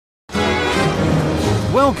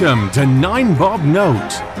Welcome to 9 Bob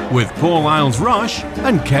Note with Paul Isles-Rush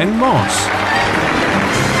and Ken Moss.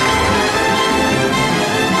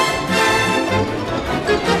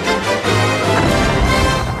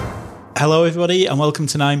 Hello everybody and welcome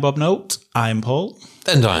to 9 Bob Note. I'm Paul.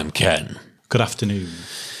 And I'm Ken. Good afternoon.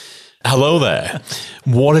 Hello there.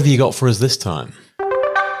 What have you got for us this time?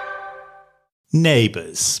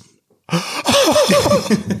 Neighbours.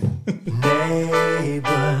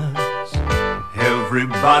 Neighbours.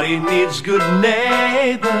 Everybody needs good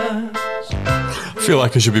neighbours. I feel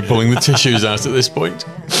like I should be pulling the tissues out at this point.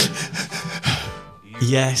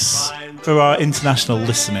 Yes. For our international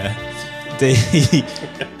listener,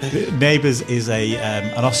 Neighbours is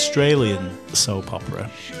an Australian soap opera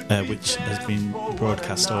which has been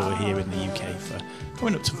broadcast over here in the UK for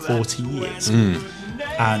going up to 40 years.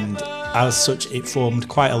 And as such, it formed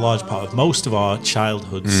quite a large part of most of our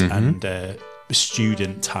childhoods and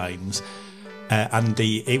student times. And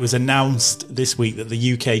it was announced this week that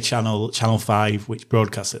the UK Channel 5, which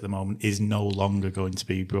broadcasts at the moment, is no longer going to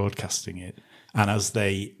be broadcasting it. And as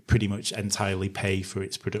they pretty much entirely pay for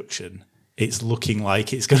its production, it's looking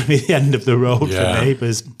like it's going to be the end of the road for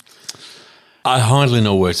Neighbours. I hardly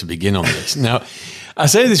know where to begin on this. Now, I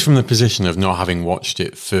say this from the position of not having watched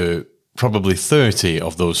it for probably 30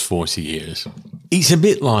 of those 40 years. It's a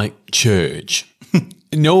bit like church.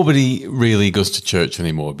 Nobody really goes to church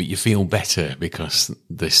anymore, but you feel better because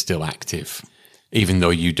they're still active, even though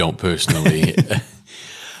you don't personally.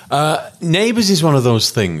 Neighbours is one of those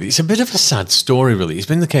things. It's a bit of a sad story, really. It's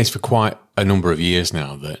been the case for quite a number of years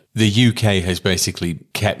now that the UK has basically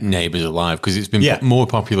kept Neighbours alive because it's been more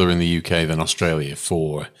popular in the UK than Australia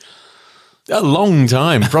for a long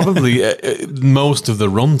time, probably most of the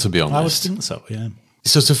run, to be honest. I would think so, yeah.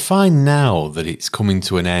 So to find now that it's coming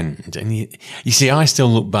to an end, and you see, I still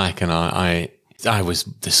look back and I was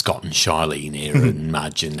the Scott and Charlene era, and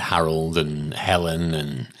Madge and Harold and Helen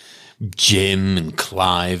and Jim and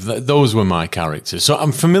Clive. Those were my characters. So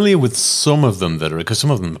I'm familiar with some of them because some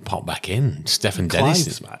of them pop back in. Stephen Dennis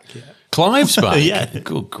is back, yeah. Clive's back. Yeah.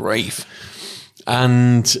 Good grief.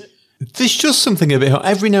 And there's just something a bit.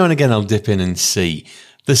 Every now and again, I'll dip in and see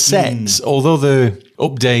the sets, although they're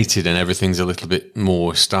updated and everything's a little bit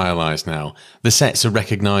more stylized now. The sets are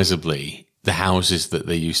recognisably the houses that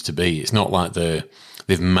they used to be. It's not like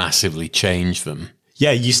they've massively changed them.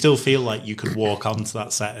 Yeah, you still feel like you could walk onto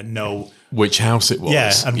that set and know which house it was.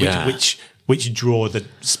 Yeah, and which drawer the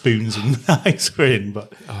spoons and knives were in.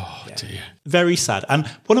 But dear, very sad. And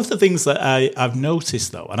one of the things that I've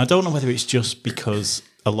noticed though, and I don't know whether it's just because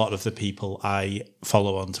a lot of the people I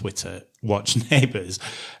follow on Twitter watch Neighbours,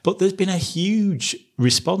 but there's been a huge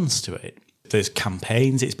response to it. There's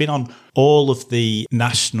campaigns. It's been on all of the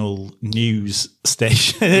national news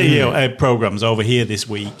station programs over here this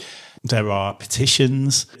week. There are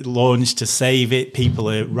petitions launched to save it. People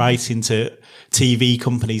are writing to TV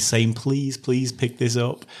companies saying, please pick this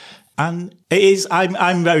up. And it is,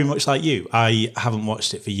 I'm very much like you. I haven't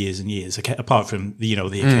watched it for years and years, apart from the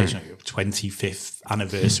occasional 25th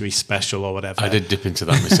anniversary special or whatever. I did dip into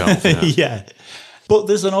that myself. Yeah. But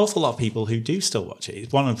there's an awful lot of people who do still watch it.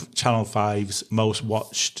 It's one of Channel 5's most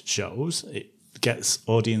watched shows. It gets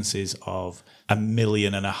audiences of 1.5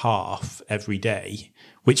 million every day,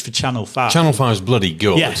 which for Channel 5... Channel 5's bloody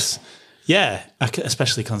good. Yes. Yeah,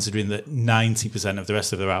 especially considering that 90% of the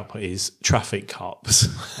rest of their output is traffic cops.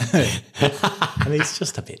 And it's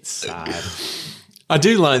just a bit sad. I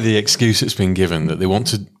do like the excuse that's been given that they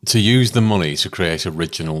want to use the money to create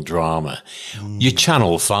original drama. Your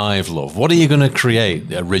Channel 5, love. What are you going to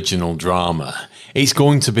create? Original drama. It's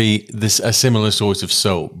going to be a similar sort of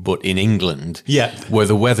soap, but in England, where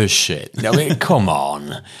the weather's shit. I mean, come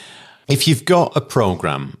on. If you've got a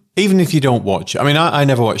programme, even if you don't watch it, I mean, I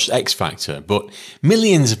never watched X Factor, but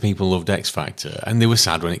millions of people loved X Factor, and they were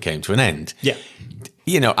sad when it came to an end. Yeah.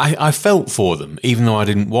 I felt for them, even though I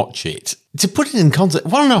didn't watch it. To put it in context,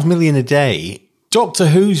 1.5 million a day, Doctor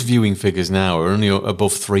Who's viewing figures now are only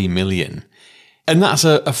above 3 million. And that's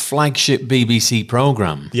a flagship BBC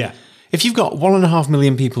programme. Yeah. If you've got 1.5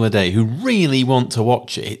 million people a day who really want to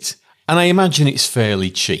watch it, and I imagine it's fairly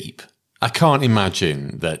cheap, I can't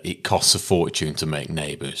imagine that it costs a fortune to make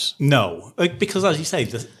Neighbours. No, because as you say,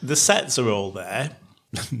 the sets are all there.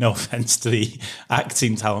 No offence to the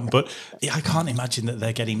acting talent, but I can't imagine that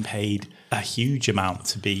they're getting paid a huge amount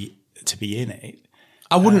to be in it.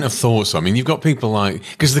 I wouldn't have thought so. I mean, you've got people like...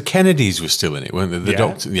 Because the Kennedys were still in it, weren't they? The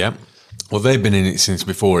Doctor, Well, they've been in it since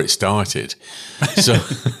before it started. So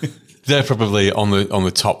they're probably on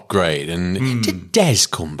the top grade. And did Des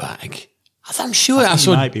come back? I'm sure I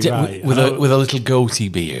saw with a little goatee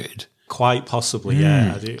beard. Quite possibly,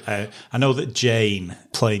 yeah. I do. I know that Jane,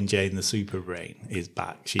 playing Jane the Super Brain, is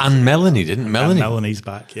back. And Melanie, didn't Melanie? And Melanie's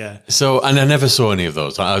back, yeah. So, and I never saw any of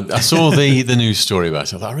those. I saw the news story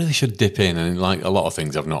about it. I thought I really should dip in, and like a lot of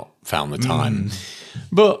things, I've not found the time.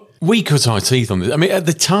 But we cut our teeth on this. I mean, at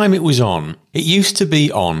the time it was on, it used to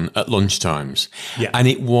be on at lunchtimes. Yeah. And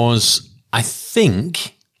it was, I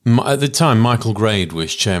think, at the time, Michael Grade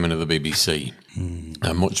was chairman of the BBC,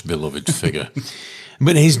 a much beloved figure.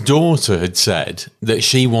 But his daughter had said that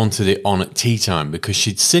she wanted it on at tea time because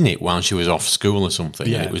she'd seen it while she was off school or something.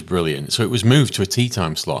 Yeah. And it was brilliant. So it was moved to a tea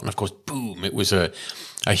time slot. And of course, boom, it was a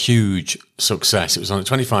huge success. It was on at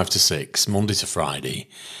 25 to 6, Monday to Friday.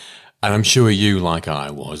 And I'm sure you, like I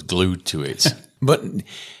was, glued to it. But,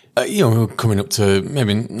 we were coming up to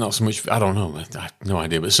maybe not so much, I don't know, I have no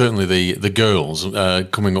idea. But certainly the girls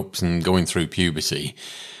coming up and going through puberty.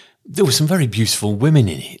 There were some very beautiful women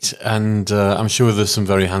in it, and I'm sure there's some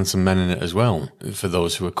very handsome men in it as well, for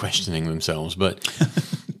those who are questioning themselves. But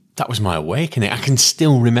that was my awakening. I can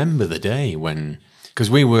still remember the day when,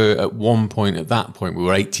 because we were at that point, we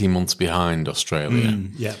were 18 months behind Australia.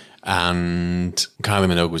 Yeah. And Kylie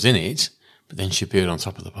Minogue was in it, but then she appeared on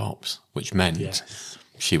Top of the Pops, which meant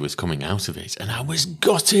she was coming out of it, and I was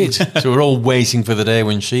gutted. So we're all waiting for the day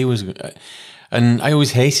when she was... And I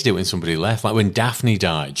always hated it when somebody left. Like when Daphne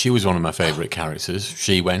died, she was one of my favourite characters.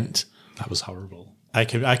 She went. That was horrible. I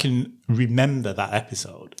can remember that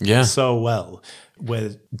episode so well,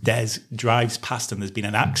 where Des drives past and there's been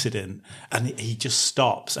an accident, and he just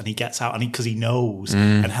stops and he gets out, and because he knows,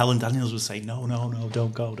 and Helen Daniels would say, no,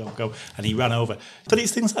 don't go, and he ran over. But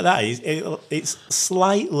it's things like that. It's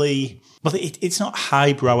slightly... But it's not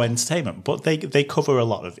highbrow entertainment, but they cover a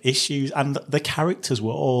lot of issues, and the characters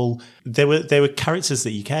were all they were characters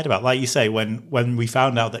that you cared about. Like you say, when we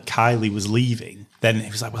found out that Kylie was leaving, then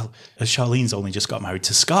it was like, well, Charlene's only just got married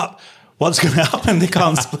to Scott. What's going to happen? They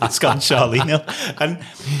can't split Scott and Charlene up,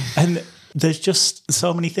 and there's just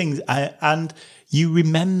so many things, and you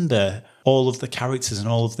remember all of the characters and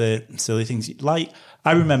all of the silly things. Like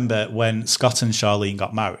I remember when Scott and Charlene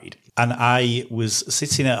got married. And I was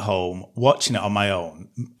sitting at home watching it on my own.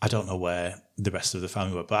 I don't know where the rest of the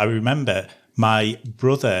family were, but I remember my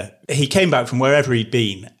brother, he came back from wherever he'd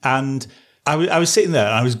been, and I was sitting there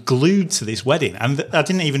and I was glued to this wedding, and I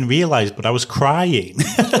didn't even realise, but I was crying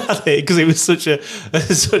because it was such a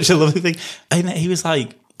lovely thing. And he was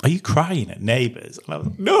like, are you crying at Neighbours? And I was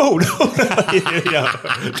like, no.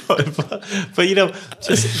 But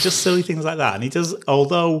just silly things like that. And he does,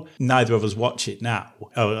 although neither of us watch it now,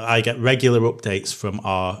 I get regular updates from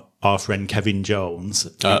our friend Kevin Jones,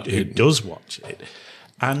 who does watch it.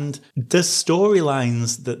 And the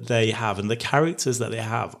storylines that they have and the characters that they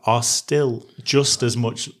have are still just as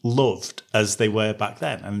much loved as they were back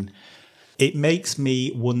then. And it makes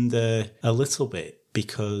me wonder a little bit,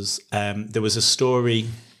 because there was a story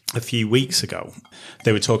a few weeks ago.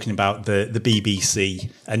 They were talking about the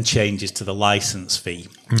BBC and changes to the licence fee,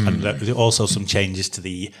 and also some changes to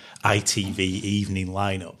the ITV evening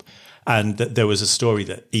lineup. And there was a story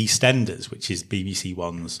that EastEnders, which is BBC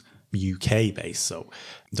One's UK based, so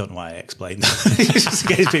I don't know why I explained that. Just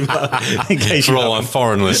in case for all our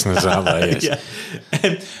foreign listeners out there, yes.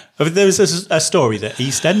 There was a story that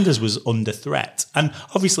EastEnders was under threat, and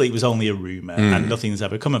obviously it was only a rumour and nothing's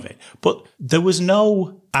ever come of it. But there was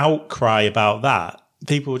no outcry about that.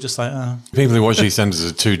 People were just like, oh. People who watch EastEnders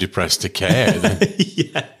are too depressed to care.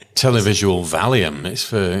 Yeah. Televisual Valium. It's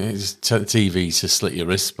TV to slit your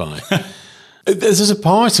wrists by. There's a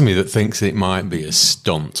part of me that thinks it might be a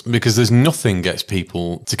stunt, because there's nothing gets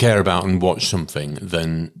people to care about and watch something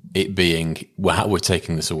than it being, we're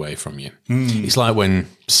taking this away from you. It's like when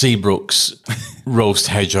Seabrook's roast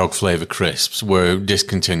hedgehog flavour crisps, we're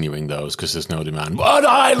discontinuing those because there's no demand. But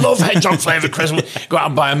I love hedgehog flavour crisps. Go out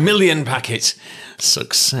and buy 1 million packets.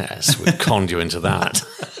 Success. We conned you into that.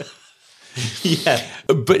 Yeah.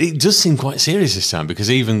 But it does seem quite serious this time, because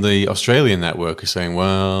even the Australian network is saying,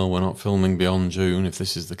 well, we're not filming beyond June if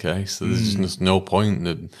this is the case. So there's just no point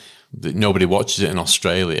that nobody watches it in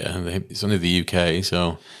Australia. It's only the UK.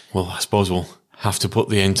 So, well, I suppose we'll have to put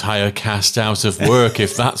the entire cast out of work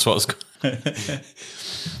if that's what's going.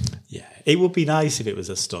 Yeah. It would be nice if it was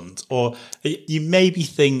a stunt. Or you maybe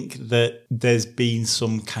think that there's been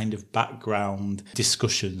some kind of background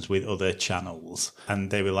discussions with other channels,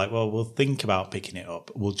 and they were like, well, we'll think about picking it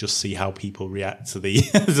up. We'll just see how people react to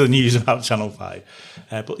the news about Channel 5.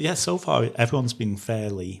 But yeah, so far, everyone's been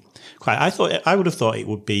fairly quiet. I would have thought it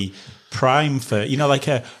would be prime for, like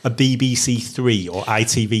a BBC Three or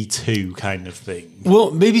ITV2 kind of thing.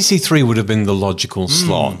 Well, BBC Three would have been the logical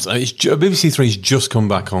slot. BBC Three's just come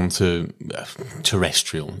back onto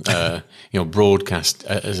terrestrial, broadcast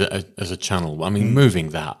as a channel. I mean, moving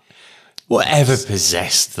that. Whatever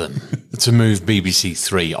possessed them to move BBC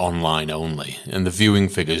Three online only, and the viewing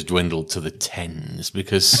figures dwindled to the tens,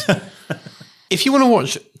 because if you want to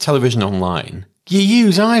watch television online, you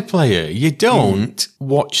use iPlayer. You don't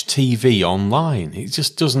watch TV online. It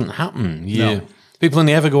just doesn't happen. No. People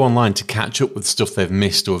only ever go online to catch up with stuff they've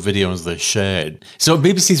missed or videos they've shared. So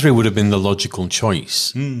BBC Three would have been the logical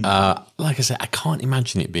choice. Like I said, I can't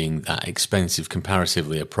imagine it being that expensive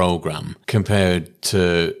comparatively, a programme, compared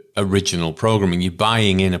to original programming. You're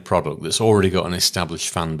buying in a product that's already got an established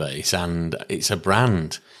fan base and it's a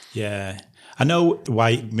brand. Yeah. I know why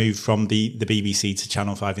it moved from the BBC to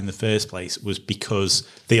Channel 5 in the first place was because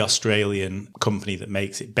the Australian company that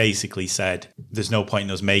makes it basically said there's no point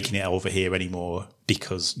in us making it over here anymore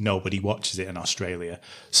because nobody watches it in Australia.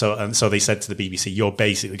 So they said to the BBC, you're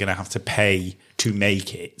basically going to have to pay to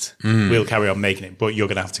make it. We'll carry on making it, but you're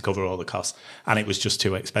going to have to cover all the costs. And it was just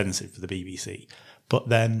too expensive for the BBC. But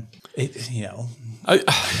then,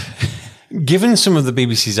 Given some of the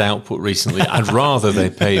BBC's output recently, I'd rather they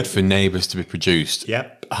paid for Neighbours to be produced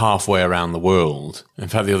halfway around the world, in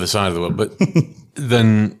fact, the other side of the world, but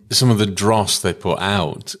than some of the dross they put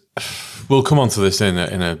out. We'll come on to this in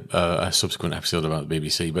a subsequent episode about the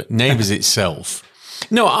BBC, but Neighbours itself...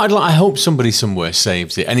 No, I hope somebody somewhere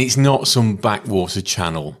saves it, and it's not some backwater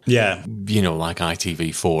channel. Yeah. Like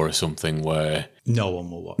ITV4 or something where... No one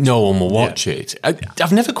will watch it. No one will watch it.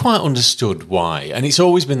 I've never quite understood why. And it's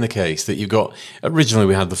always been the case that you've got... Originally,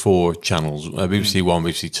 we had the 4 channels, BBC One,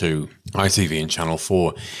 BBC Two, ITV and Channel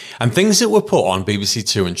 4. And things that were put on BBC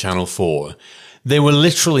Two and Channel 4, they were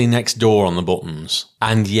literally next door on the buttons.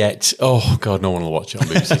 And yet, oh, God, no one will watch it on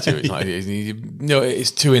BBC Two. It's like, it's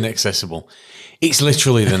too inaccessible. It's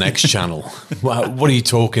literally the next channel. What are you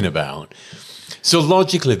talking about? So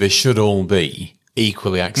logically, they should all be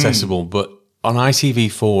equally accessible, but on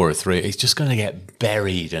ITV4 or 3, it's just going to get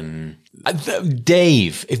buried. And if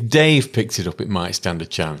Dave picked it up, it might stand a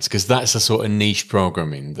chance, because that's a sort of niche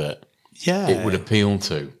programming that it would appeal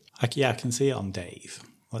to. I can see it on Dave.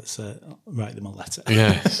 Let's write them a letter.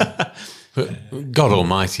 Yes. But God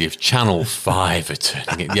almighty, if Channel 5 are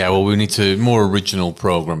turning it... we need more original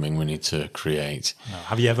programming we need to create. No.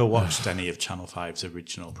 Have you ever watched any of Channel 5's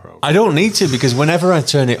original programming? I don't need to, because whenever I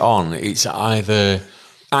turn it on, it's either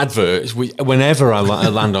adverts. Whenever I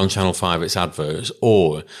land on Channel 5, it's adverts,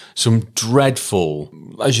 or some dreadful,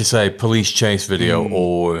 as you say, police chase video,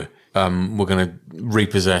 or we're going to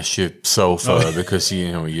repossess your sofa because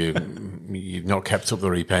you've not kept up the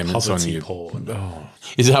repayments on your porn. Oh.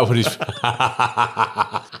 Is that what it's?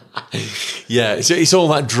 Yeah, so it's all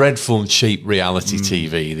that dreadful cheap reality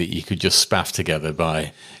TV that you could just spaff together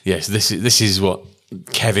by. Yes, this is what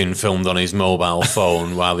Kevin filmed on his mobile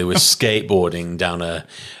phone while he was skateboarding down a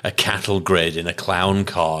cattle grid in a clown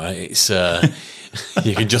car. It's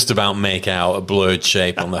you can just about make out a blurred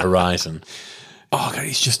shape on the horizon. Oh God,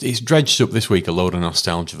 it's dredged up this week a load of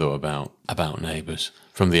nostalgia though about Neighbours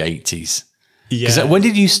from the 80s. Yeah. When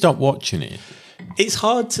did you stop watching it? It's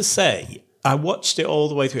hard to say. I watched it all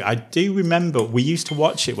the way through. I do remember we used to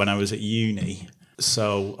watch it when I was at uni.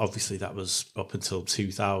 So obviously that was up until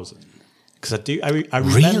 2000. Because I remember.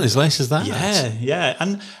 Really? As late as that? Yeah.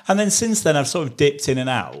 And then since then I've sort of dipped in and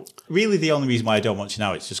out. Really the only reason why I don't watch it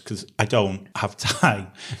now is just because I don't have time.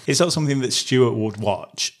 It's not something that Stuart would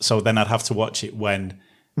watch. So then I'd have to watch it when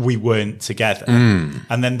we weren't together.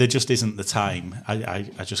 And then there just isn't the time.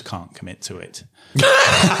 I just can't commit to it.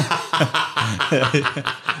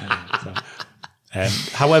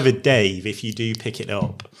 However, Dave, if you do pick it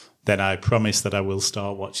up, then I promise that I will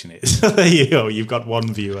start watching it. So there you go. You've got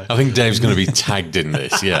one viewer. I think Dave's going to be tagged in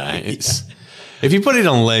this. Yeah, it's if you put it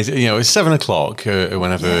on late, it's 7 o'clock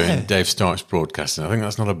whenever Dave starts broadcasting. I think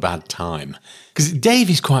that's not a bad time because Dave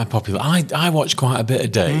is quite popular. I watch quite a bit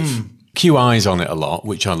of Dave. QI's on it a lot,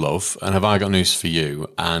 which I love, and Have I Got News for You,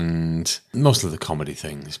 and most of the comedy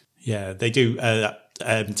things. Yeah, they do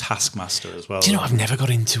Taskmaster as well. Do you know, I've never got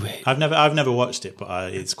into it. I've never watched it,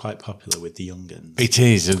 but it's quite popular with the young'uns. It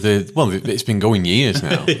is. It's been going years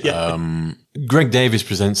now. Greg Davies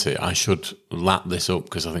presents it. I should lap this up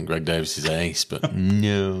because I think Greg Davies is ace, but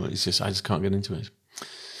no, I just can't get into it.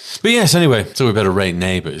 But yes, anyway, so we better rate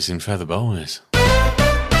Neighbours in Feather Boys.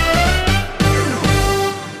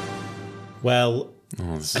 Well,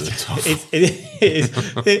 this is a tough. It is.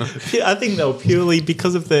 I think though, purely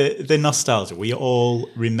because of the nostalgia, we all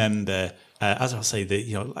remember as I'll say,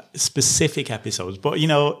 like specific episodes, but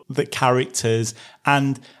the characters.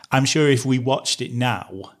 And I'm sure if we watched it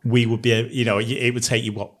now, we would be, it would take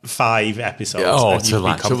you 5 episodes. To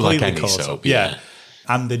like any soap, yeah.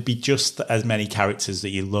 And there'd be just as many characters that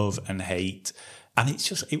you love and hate. And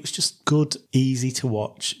it was just good, easy to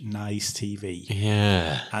watch, nice TV.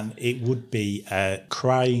 Yeah. And it would be a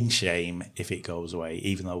crying shame if it goes away,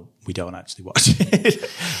 even though we don't actually watch it.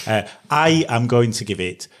 I am going to give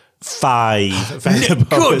it 5. Good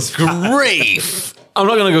grief! I'm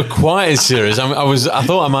not going to go quite as serious. I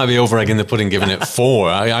thought I might be over egging the pudding, giving it 4.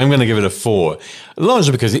 I'm going to give it a 4,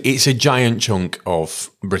 largely because it's a giant chunk of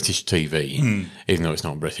British TV, even though it's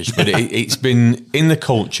not British. But it's been in the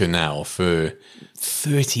culture now for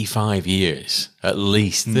 35 years, at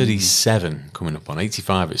least 37, coming up on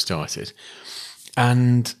 85. It started,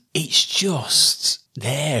 and it's just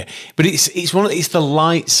there. But it's the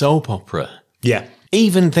light soap opera. Yeah.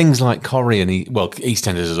 Even things like Corrie and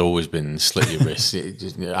EastEnders has always been slit your wrists.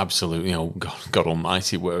 Absolutely, God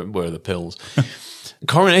Almighty, where are the pills?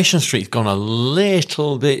 Coronation Street's gone a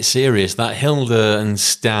little bit serious. That Hilda and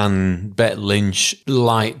Stan, Bet Lynch,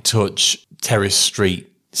 light touch, Terrace Street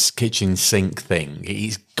kitchen sink thing.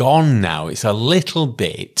 It's gone now. It's a little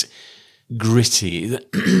bit gritty.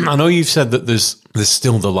 I know you've said that there's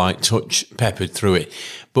still the light touch peppered through it,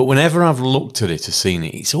 but whenever I've looked at it or seen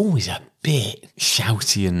it, it's always a bit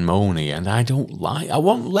shouty and moany, and I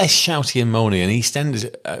want less shouty and moany. And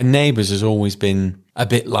EastEnders, Neighbours has always been a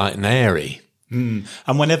bit light and airy. And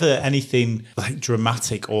whenever anything like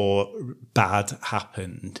dramatic or bad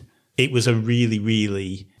happened, it was a really,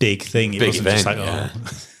 really big thing. It wasn't event, just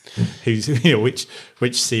like, who's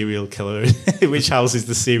which serial killer, which house is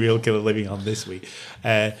the serial killer living on this week?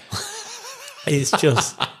 It's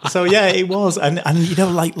just so it was, and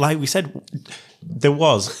like we said, there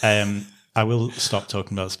was. I will stop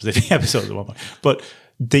talking about specific episodes at one point, but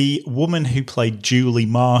the woman who played Julie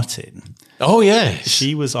Martin. Oh, yes.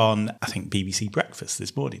 She was on, I think, BBC Breakfast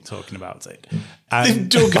this morning talking about it. They've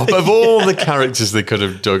dug up of all the characters they could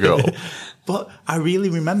have dug up. But I really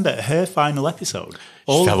remember her final episode.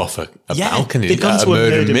 She fell off a balcony at a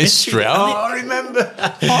murder mystery. I remember.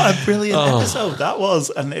 What a brilliant episode that was.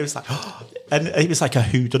 And it was like... And it was like a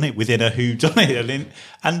whodunit within a whodunit.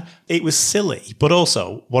 And it was silly, but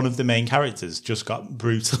also one of the main characters just got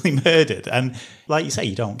brutally murdered. And like you say,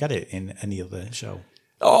 you don't get it in any other show.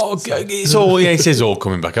 Oh, it is all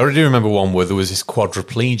coming back. I already remember one where there was this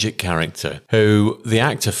quadriplegic character who the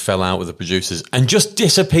actor fell out with the producers and just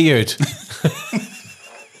disappeared.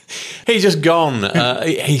 He's just gone.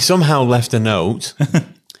 He somehow left a note.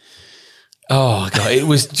 Oh, God, it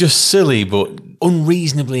was just silly, but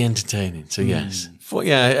unreasonably entertaining. So, yes. But,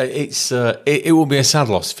 it will be a sad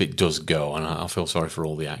loss if it does go, and I feel sorry for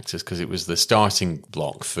all the actors, because it was the starting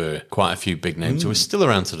block for quite a few big names who are still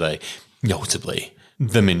around today, notably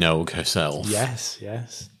the Minogue herself. Yes.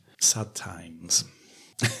 Sad times.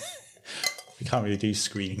 We can't really do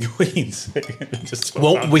screening queens.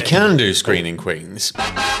 We can do screening queens.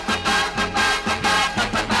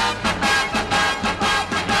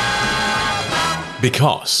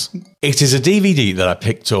 Because it is a DVD that I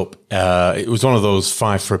picked up. It was one of those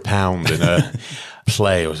 5 for £1 in a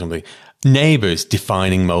play or something. Neighbours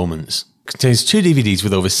Defining Moments. Contains 2 DVDs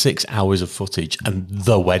with over 6 hours of footage, and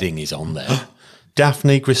The Wedding is on there.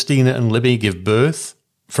 Daphne, Christina and Libby give birth.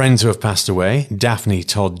 Friends who have passed away. Daphne,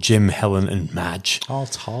 Todd, Jim, Helen and Madge. Oh,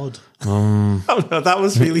 Todd. Oh, no, that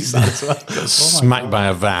was really sad. Smacked by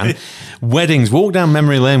a van. Weddings. Walk down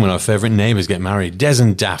memory lane when our favourite neighbours get married. Des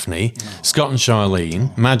and Daphne. Scott and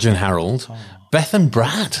Charlene. Madge and Harold. Beth and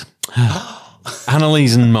Brad.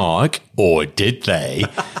 Annalise and Mark. Or did they?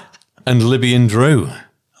 And Libby and Drew.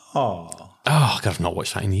 Oh, God, I've not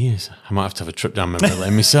watched that in years. I might have to have a trip down memory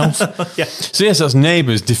lane myself. Yeah. So, yes, that's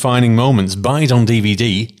Neighbours Defining Moments. Buy it on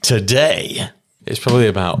DVD today. It's probably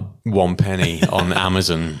about 1 penny on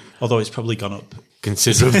Amazon. Although it's probably gone up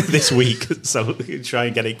considerably this week, so try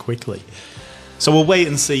and get it quickly. So we'll wait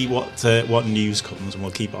and see what news comes, and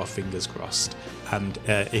we'll keep our fingers crossed. And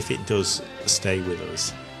if it does stay with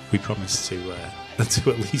us, we promise to at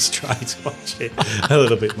least try to watch it a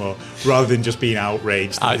little bit more, rather than just being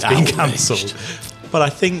outraged that it's been cancelled. But I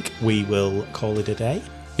think we will call it a day.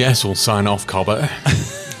 Yes, we'll sign off, Cobber.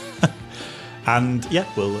 And yeah,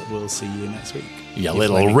 we'll see you next week. You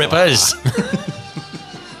little rippers.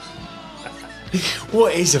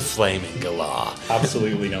 What is a flaming galah?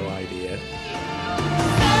 Absolutely no idea.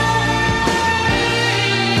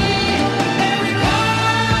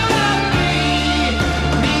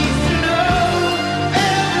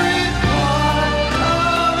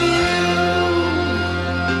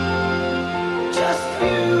 Just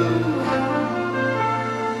you.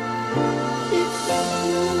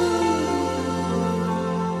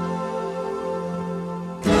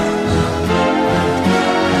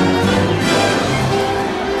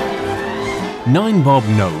 Nine Bob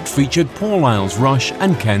Note featured Paul Isles-Rush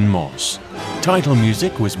and Ken Moss. Title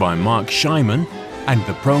music was by Mark Scheiman, and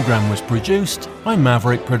the programme was produced by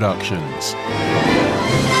Maverick Productions.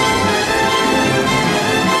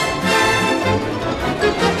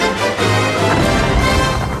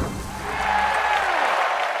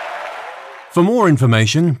 For more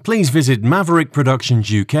information, please visit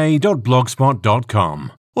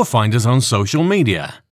maverickproductionsuk.blogspot.com or find us on social media.